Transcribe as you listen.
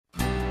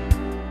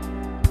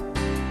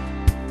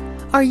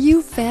Are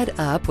you fed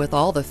up with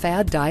all the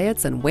fad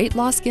diets and weight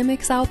loss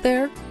gimmicks out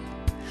there?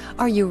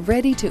 Are you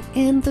ready to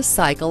end the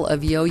cycle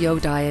of yo-yo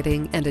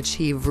dieting and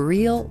achieve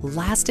real,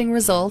 lasting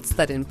results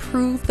that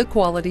improve the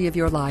quality of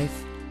your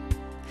life?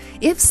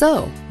 If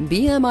so,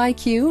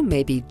 BMIQ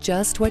may be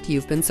just what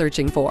you've been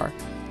searching for.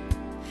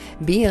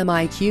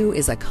 BMIQ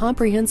is a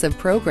comprehensive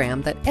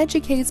program that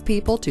educates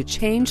people to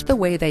change the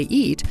way they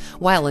eat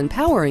while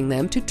empowering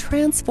them to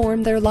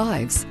transform their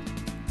lives.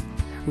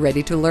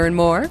 Ready to learn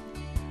more?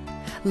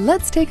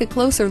 Let's take a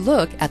closer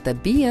look at the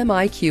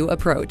BMIQ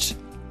approach.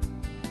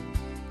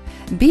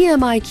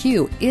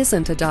 BMIQ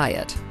isn't a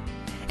diet,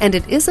 and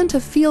it isn't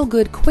a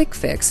feel-good quick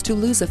fix to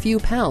lose a few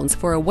pounds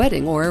for a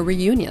wedding or a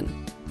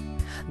reunion.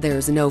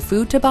 There's no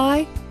food to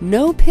buy,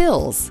 no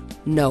pills,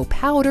 no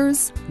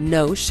powders,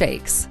 no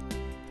shakes.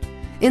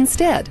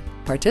 Instead,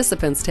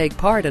 participants take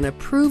part in a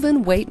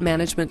proven weight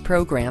management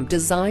program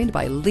designed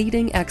by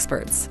leading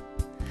experts.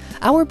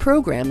 Our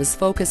program is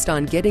focused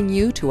on getting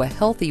you to a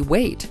healthy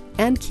weight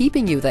and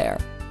keeping you there.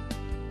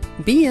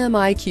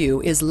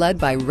 BMIQ is led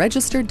by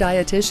registered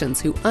dietitians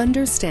who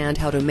understand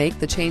how to make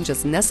the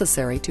changes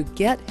necessary to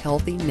get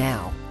healthy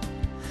now.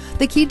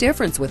 The key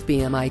difference with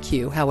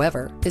BMIQ,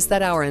 however, is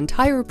that our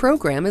entire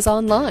program is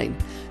online,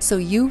 so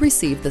you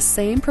receive the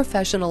same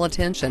professional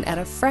attention at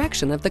a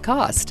fraction of the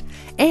cost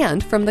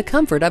and from the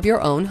comfort of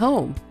your own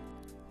home.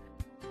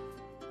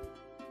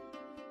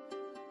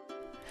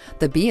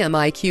 The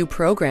BMIQ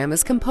program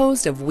is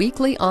composed of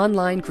weekly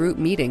online group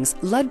meetings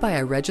led by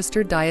a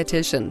registered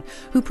dietitian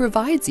who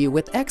provides you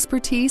with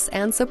expertise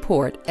and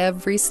support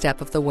every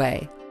step of the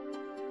way.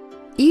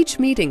 Each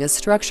meeting is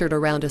structured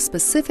around a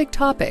specific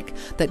topic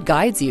that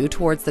guides you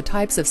towards the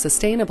types of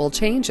sustainable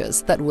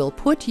changes that will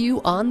put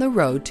you on the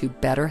road to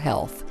better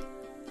health.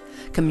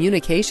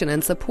 Communication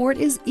and support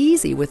is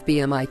easy with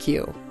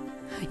BMIQ.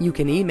 You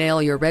can email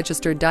your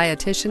registered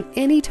dietitian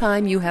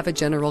anytime you have a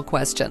general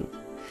question.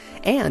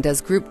 And as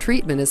group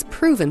treatment is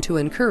proven to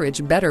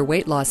encourage better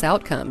weight loss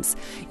outcomes,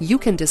 you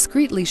can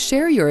discreetly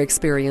share your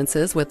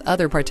experiences with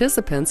other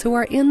participants who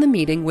are in the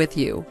meeting with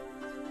you.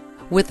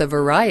 With a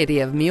variety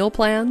of meal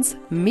plans,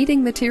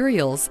 meeting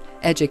materials,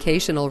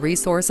 educational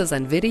resources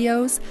and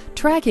videos,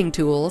 tracking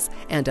tools,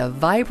 and a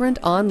vibrant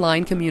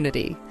online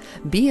community,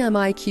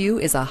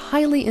 BMIQ is a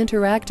highly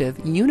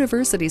interactive,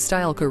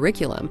 university-style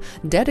curriculum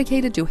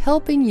dedicated to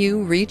helping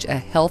you reach a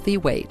healthy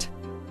weight.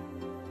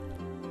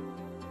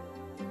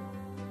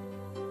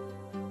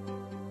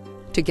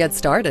 To get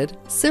started,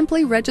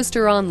 simply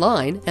register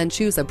online and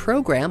choose a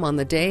program on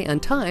the day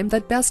and time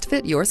that best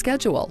fit your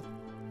schedule.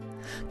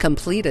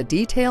 Complete a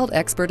detailed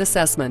expert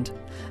assessment,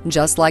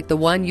 just like the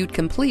one you'd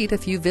complete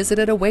if you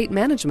visited a weight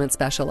management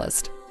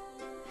specialist.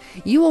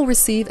 You will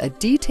receive a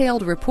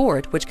detailed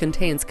report which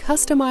contains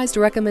customized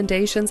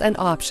recommendations and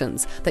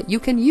options that you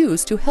can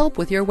use to help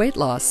with your weight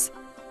loss.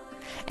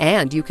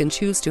 And you can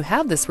choose to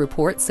have this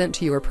report sent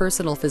to your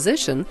personal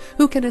physician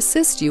who can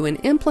assist you in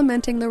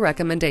implementing the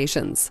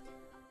recommendations.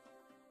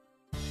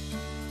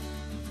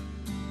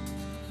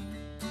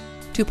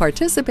 To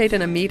participate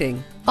in a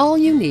meeting, all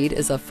you need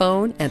is a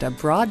phone and a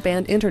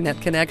broadband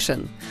internet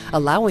connection,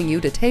 allowing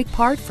you to take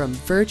part from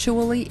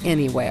virtually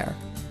anywhere.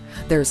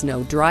 There's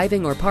no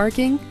driving or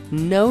parking,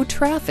 no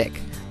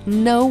traffic,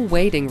 no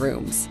waiting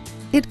rooms.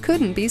 It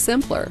couldn't be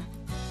simpler.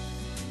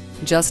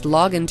 Just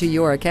log into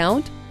your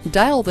account,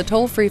 dial the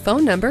toll-free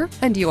phone number,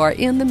 and you are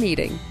in the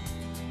meeting.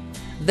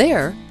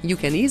 There, you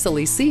can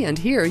easily see and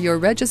hear your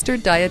registered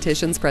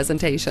dietitian's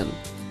presentation.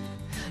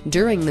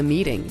 During the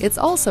meeting, it's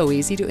also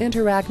easy to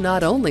interact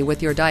not only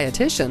with your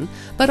dietitian,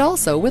 but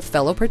also with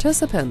fellow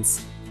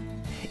participants.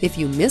 If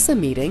you miss a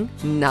meeting,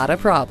 not a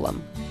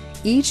problem.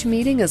 Each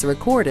meeting is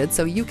recorded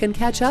so you can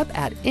catch up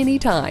at any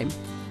time.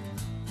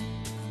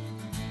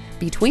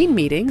 Between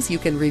meetings, you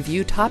can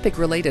review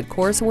topic-related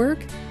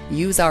coursework,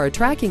 use our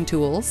tracking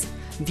tools,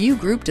 view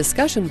group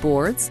discussion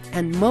boards,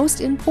 and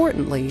most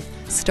importantly,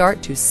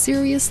 start to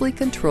seriously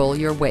control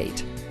your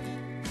weight.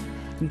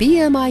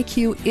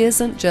 BMIQ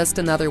isn't just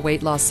another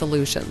weight loss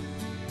solution.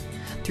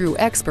 Through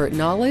expert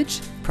knowledge,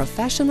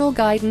 professional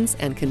guidance,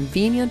 and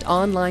convenient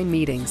online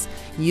meetings,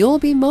 you'll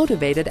be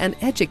motivated and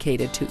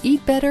educated to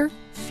eat better,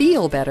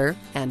 feel better,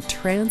 and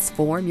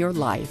transform your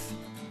life.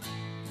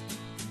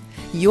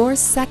 You're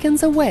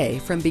seconds away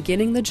from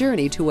beginning the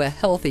journey to a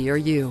healthier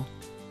you.